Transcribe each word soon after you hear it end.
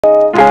These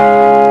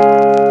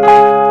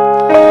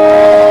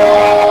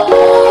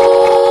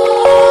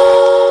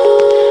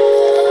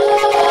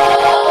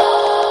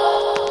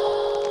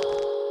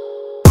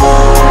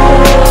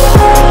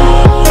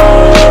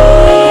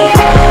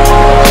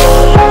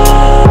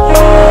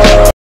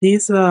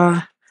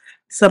are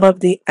some of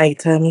the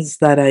items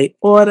that I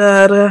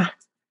ordered.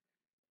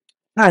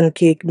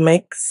 Pancake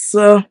mix,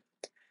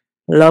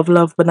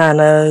 love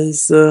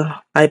bananas.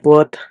 I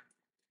bought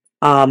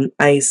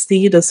iced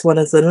tea. This one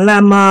is in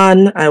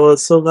lemon. I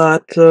also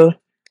got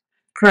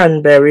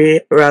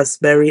cranberry,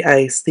 raspberry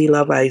iced tea.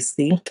 Love iced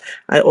tea.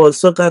 I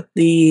also got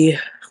the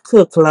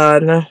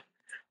Kirkland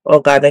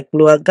organic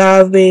blue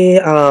agave,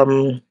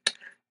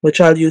 which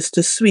I'll use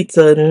to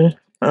sweeten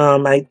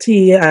my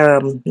tea.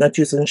 I'm not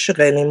using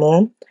sugar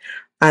anymore.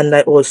 And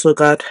I also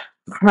got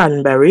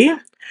cranberry.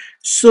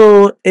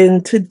 So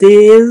in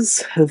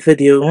today's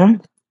video,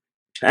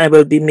 I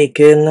will be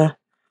making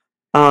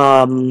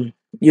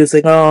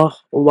using a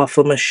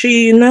waffle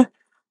machine,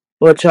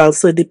 which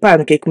also the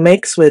pancake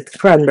mix with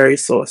cranberry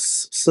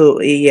sauce.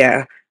 So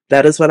yeah,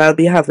 that is what I'll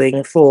be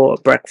having for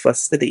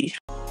breakfast today.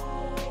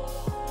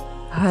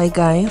 Hi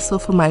guys, so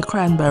for my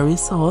cranberry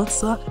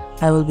sauce,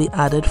 I will be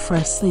added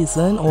fresh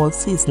season. All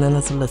seasoning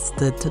is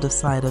listed to the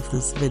side of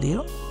this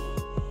video.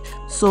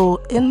 So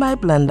in my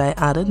blend I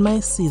added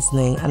my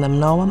seasoning, and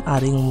I'm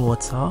adding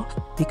water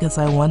because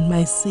I want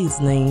my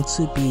seasoning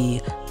to be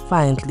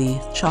finely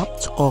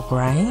chopped or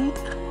grind.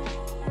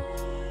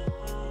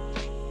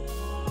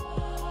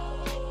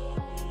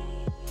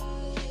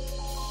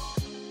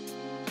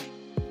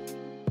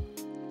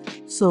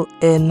 So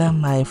in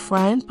my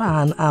frying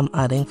pan I'm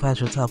adding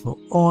vegetable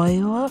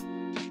oil,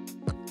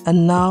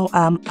 and now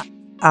I'm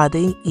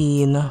adding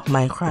in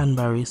my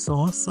cranberry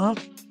sauce.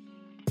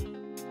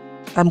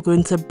 I'm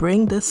going to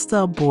bring this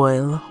to a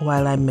boil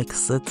while I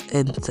mix it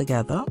in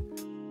together.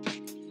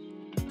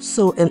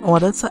 So in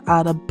order to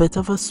add a bit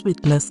of a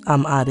sweetness,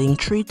 I'm adding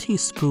 3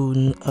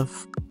 teaspoons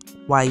of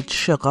white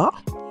sugar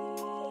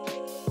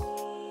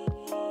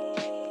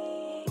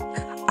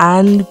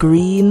and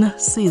green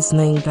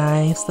seasoning,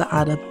 guys, to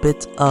add a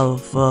bit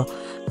of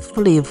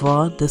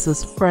flavor. This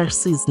is fresh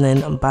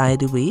seasoning, by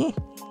the way.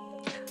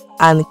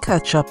 And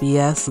ketchup,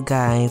 yes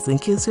guys, in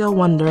case you're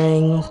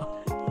wondering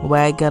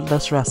where I get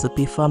this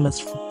recipe from, is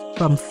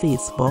from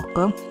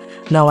Facebook.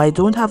 Now I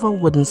don't have a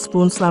wooden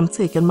spoon, so I'm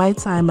taking my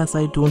time as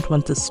I don't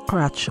want to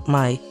scratch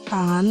my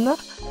pan,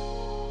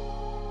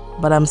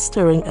 but I'm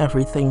stirring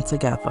everything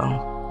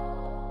together.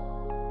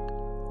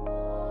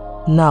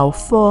 Now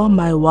for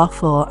my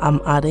waffle,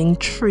 I'm adding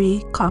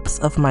 3 cups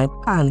of my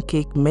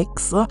pancake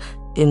mix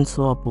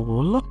into a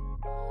bowl.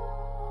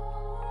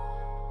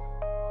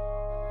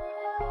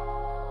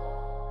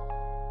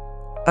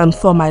 And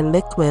for my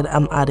liquid,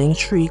 I'm adding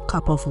 3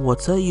 cups of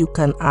water. You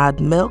can add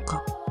milk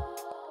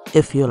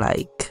if you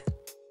like.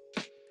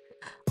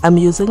 I'm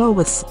using a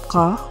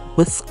whisker,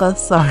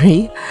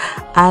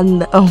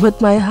 and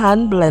with my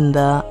hand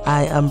blender,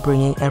 I am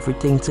bringing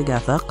everything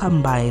together,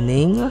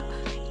 combining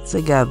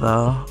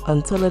together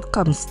until it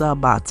comes to a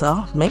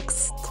batter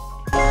mixed.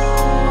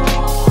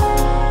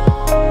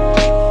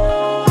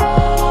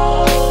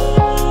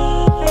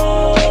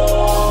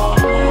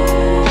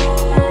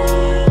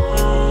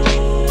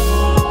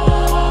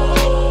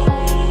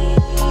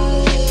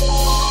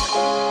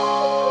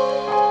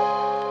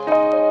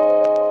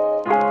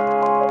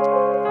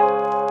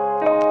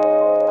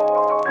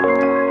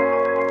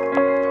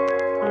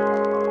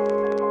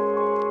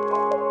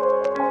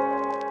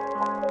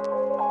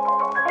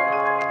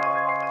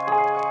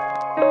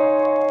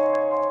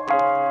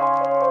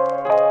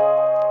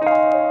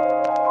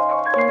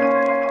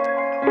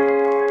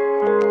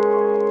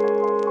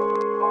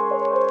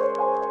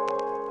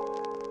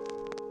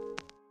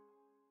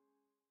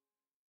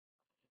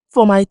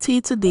 For my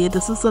tea today,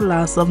 this is the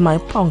last of my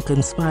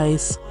pumpkin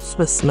spice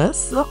Swiss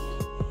Miss,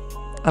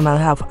 and I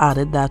have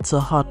added that to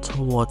hot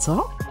water.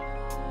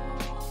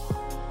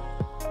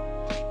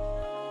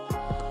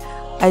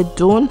 I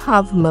don't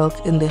have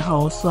milk in the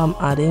house, so I'm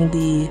adding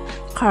the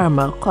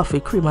caramel coffee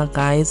creamer,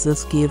 guys.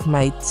 This gave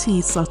my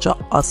tea such an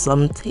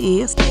awesome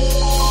taste.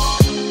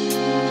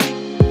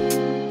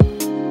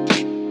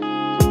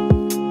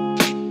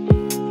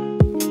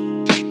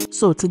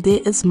 So today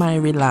is my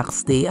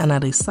relaxed day, and I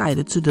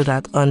decided to do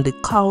that on the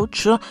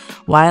couch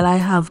while I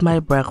have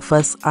my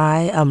breakfast.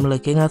 I am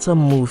looking at a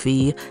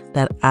movie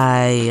that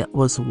I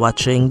was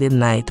watching the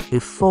night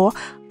before.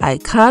 I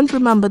can't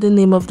remember the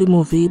name of the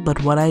movie,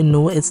 but what I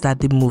know is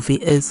that the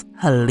movie is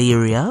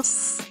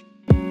hilarious.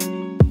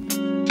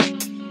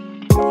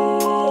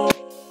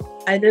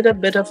 I did a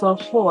bit of a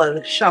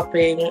haul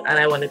shopping, and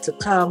I wanted to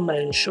come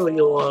and show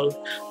you all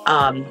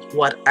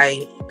what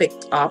I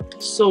picked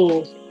up.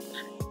 So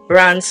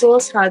brand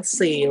sauce had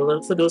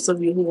sale. For those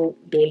of you who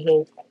don't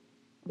know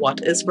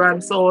what is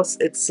brand sauce,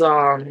 it's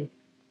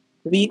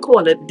we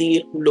call it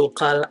the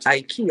local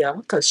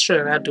IKEA, because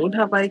sure, I don't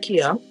have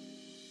IKEA.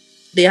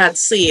 They had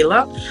sale,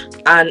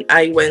 and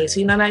I went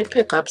in and I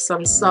picked up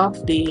some stuff.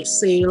 The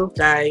sale,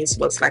 guys,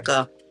 was like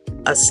a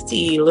a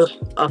steal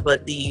of a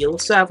deal.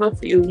 So I have a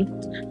few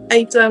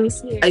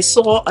items. I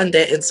saw on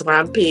their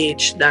Instagram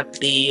page that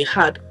they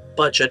had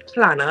budget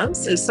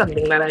planners. It's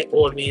something that I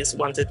always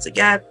wanted to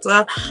get,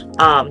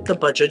 the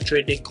budget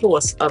during the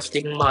course of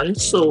the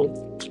month. So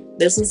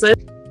this is it.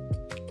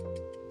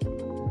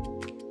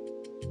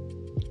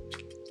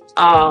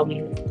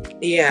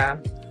 Yeah.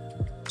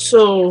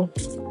 So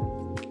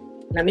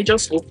let me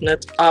just open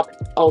it up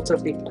out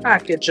of the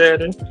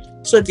packaging.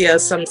 So there are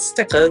some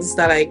stickers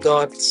that I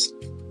got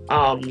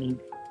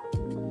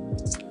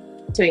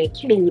to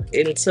include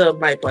into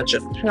my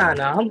budget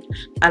planner,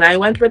 and I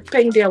went with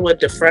pink. There were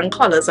different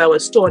colors. I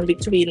was torn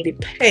between the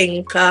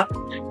pink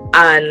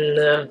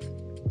and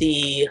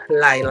the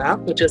lilac,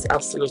 which is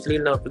absolutely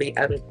lovely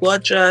and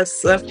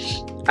gorgeous.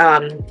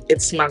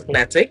 It's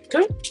magnetic.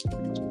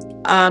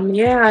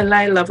 Yeah, and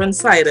I love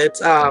inside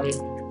it.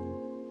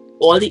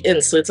 All the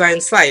inserts are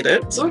inside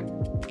it,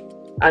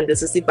 and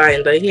this is the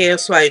binder here,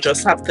 so I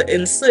just have to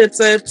insert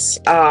it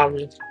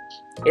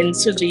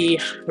into the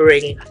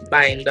ring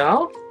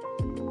binder.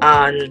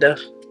 And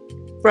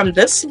from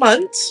this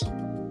month,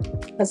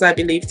 as I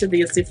believe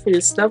today is the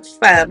 1st of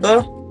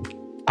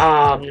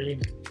February,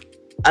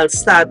 I'll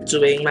start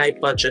doing my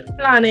budget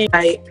planning.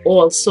 I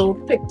also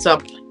picked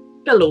up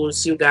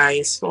pillows, you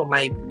guys, for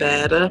my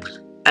bed.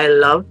 I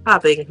love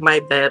having my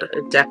bed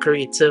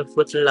decorated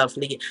with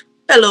lovely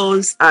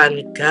pillows,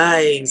 and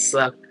guys,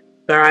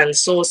 brand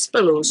source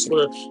pillows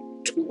were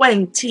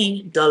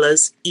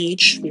 $20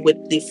 each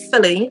with the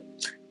filling.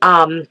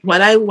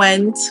 When I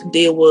went,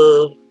 they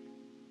were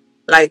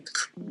like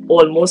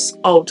almost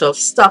out of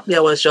stock.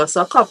 There was just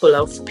a couple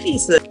of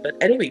pieces, but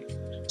anyway,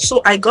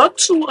 so I got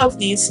 2 of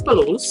these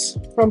pillows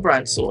from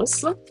brand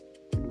source.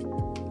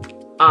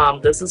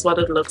 This is what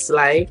it looks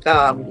like.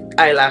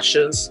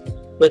 Eyelashes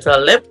with a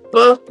lip.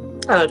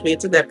 Cannot wait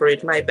to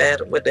decorate my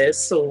bed with this.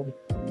 So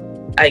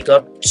I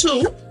got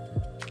 2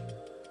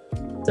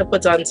 to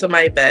put onto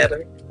my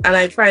bed, and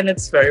I find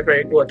it's very,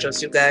 very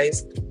gorgeous, you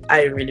guys.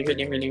 I really,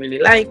 really, really, really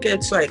like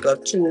it. So I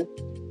got 2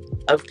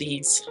 of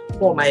these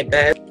for my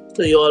bed.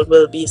 So you all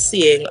will be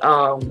seeing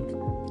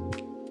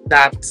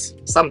that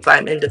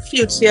sometime in the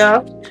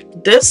future.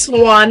 This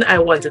one, I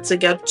wanted to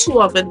get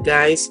 2 of it,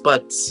 guys,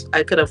 but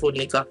I could have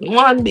only gotten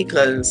 1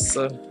 because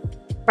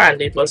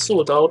apparently it was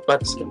sold out.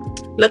 But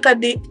look at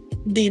the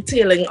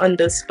detailing on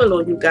this pillow,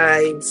 you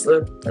guys.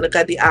 Look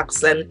at the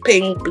accent,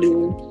 pink,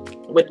 blue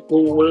with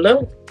gold,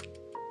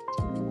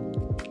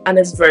 and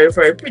it's very,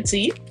 very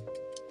pretty,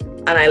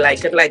 and I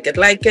like it, like it,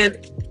 like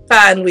it.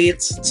 Can't wait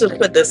to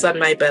put this on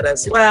my bed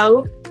as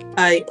well.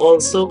 I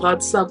also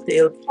got some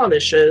nail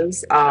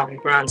polishes.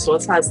 Brand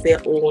Source has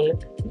their own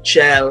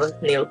gel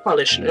nail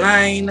polish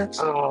line.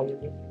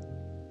 The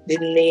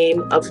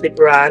name of the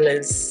brand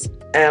is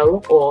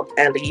L or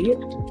Ellie,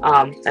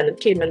 and it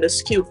came in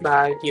this cute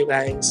bag, you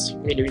guys.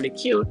 Really, really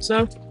cute.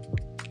 So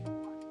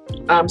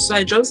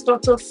I just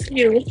got a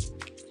few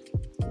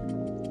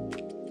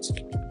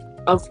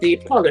of the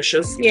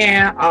polishes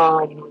here.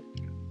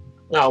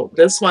 Now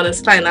this one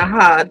is kind of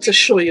hard to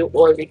show you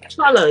all the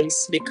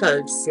colors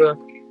because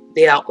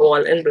they are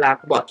all in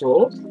black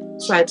bottle,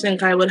 so I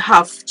think I would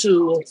have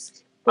to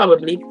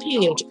probably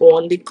paint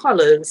on the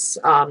colors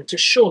to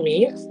show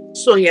me.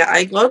 So yeah,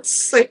 I got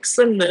 6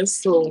 in this.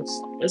 So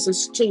this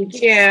is 2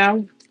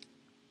 here,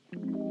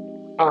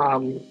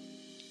 and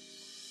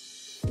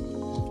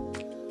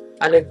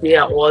they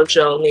are all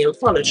gel nail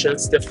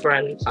polishes,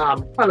 different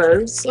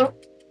colors.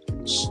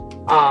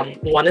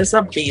 One is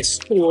a base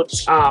coat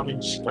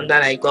one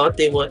that I got.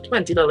 They were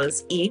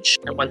 $20 each.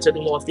 I wanted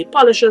more of the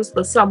polishes,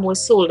 but some were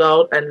sold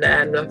out, and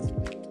then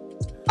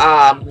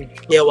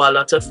there were a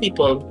lot of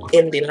people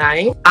in the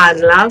line.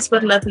 And last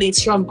but not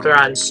least, from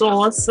Brand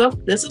Source,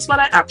 this is what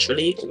I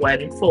actually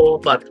went for,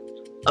 but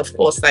of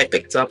course I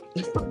picked up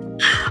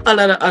a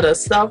lot of other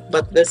stuff.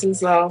 But this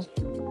is a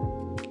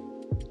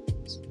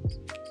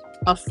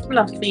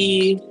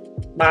fluffy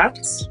mat.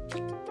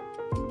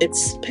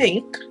 It's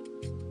pink,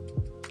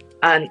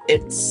 and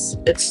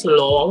it's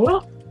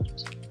long,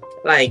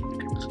 like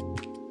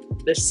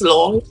this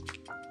long,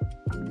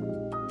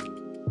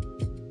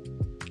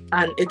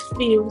 and it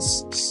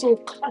feels so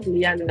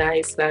cuddly and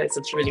nice, guys.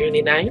 It's really,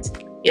 really nice.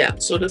 Yeah,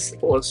 so this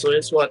also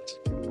is what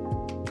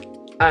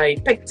I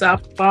picked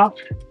up.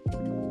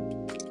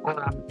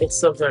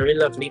 It's a very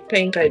lovely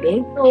pink. I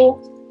don't know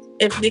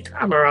if the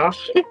camera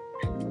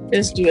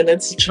is doing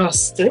its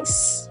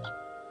justice.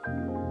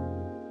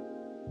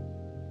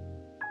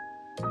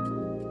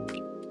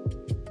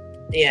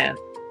 Yeah,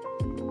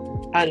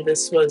 and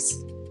this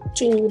was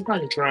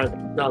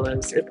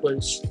 $200. It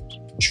was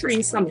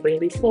 $3 something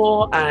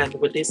before, and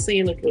with the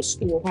sale it was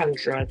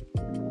 $200.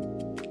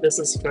 This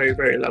is very,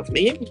 very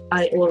lovely.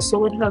 I also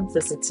would have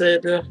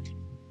visited a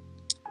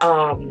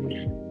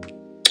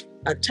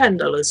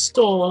 $10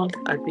 store.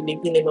 I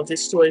believe the name of the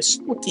store is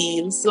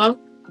Scooties.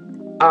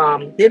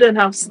 They didn't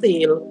have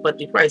sale, but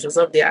the prices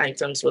of their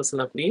items was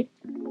lovely.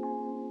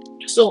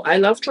 So I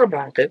love throw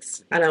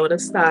blankets, and I would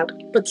have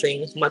started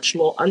putting much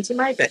more onto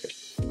my bed.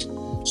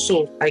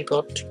 So I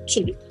got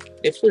 2.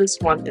 The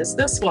first one is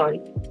this one.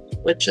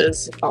 which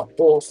is a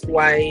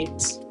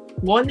off-white,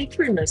 more on the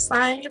creamy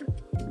side,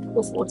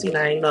 for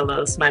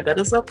 $49. My bed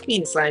is a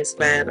queen size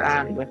bed,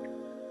 and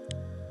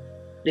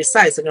the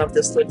sizing of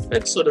this would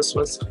fit, so this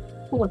was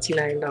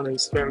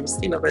 $49. Very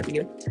still of a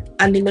deal.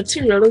 And the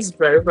material is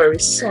very, very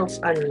soft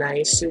and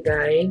nice, you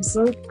guys.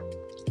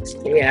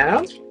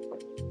 Yeah.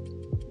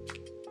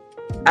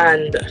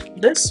 And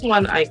this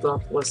one I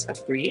got was a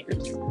free,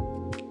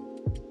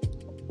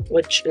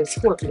 which is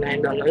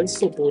 $49.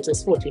 So both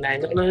is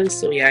 $49.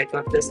 So yeah, I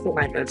got this for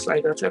my bed, so I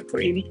got a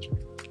free.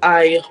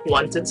 I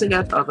wanted to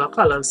get other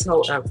colors,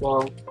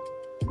 however,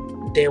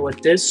 there were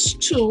these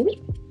two,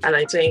 and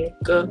I think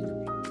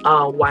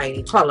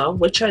wine color,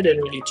 which I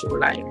didn't really too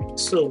like.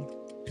 So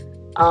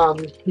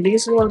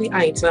these were all the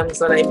items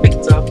that I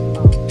picked up.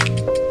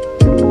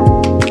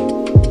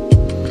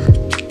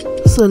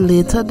 So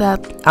later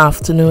that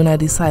afternoon, I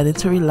decided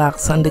to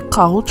relax on the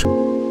couch.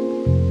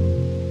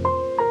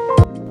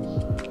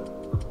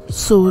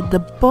 So the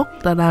book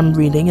that I'm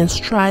reading is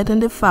Tried in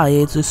the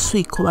Fire. It's a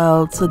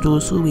sequel to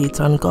Those Who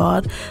Wait on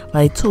God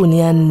by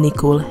Tony and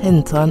Nicole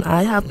Hinton.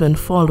 I have been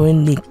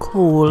following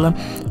Nicole on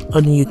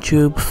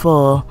YouTube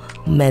for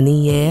many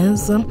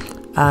years,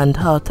 and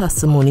her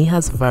testimony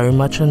has very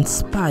much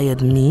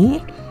inspired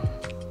me.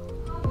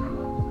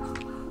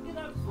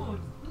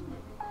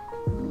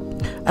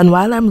 And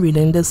while I'm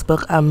reading this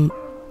book, I'm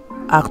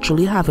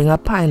actually having a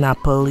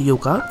pineapple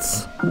yogurt.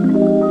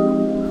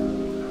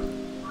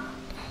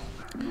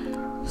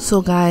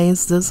 So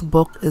guys, this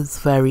book is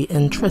very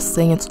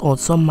interesting. It's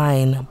also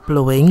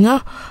mind-blowing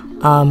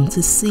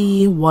to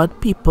see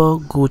what people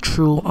go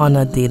through on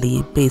a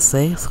daily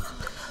basis,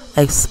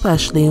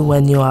 especially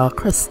when you are a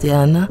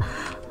Christian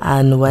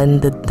and when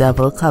the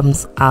devil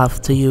comes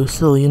after you.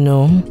 So you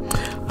know,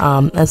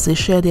 as they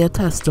share their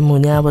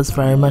testimony, I was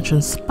very much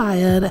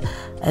inspired,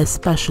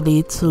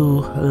 especially to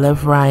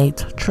live right,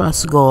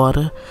 trust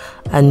God,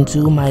 and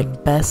do my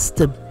best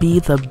to be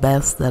the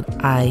best that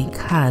I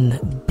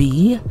can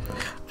be.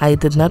 I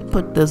did not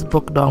put this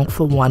book down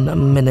for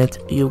 1 minute,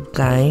 you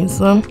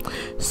guys.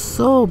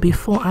 So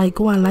before I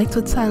go, I'd like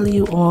to tell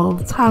you all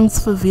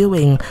thanks for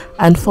viewing,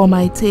 and for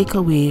my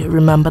takeaway,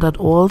 remember that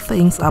all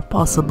things are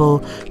possible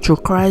through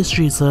Christ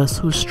Jesus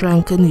who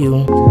strengthens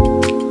you.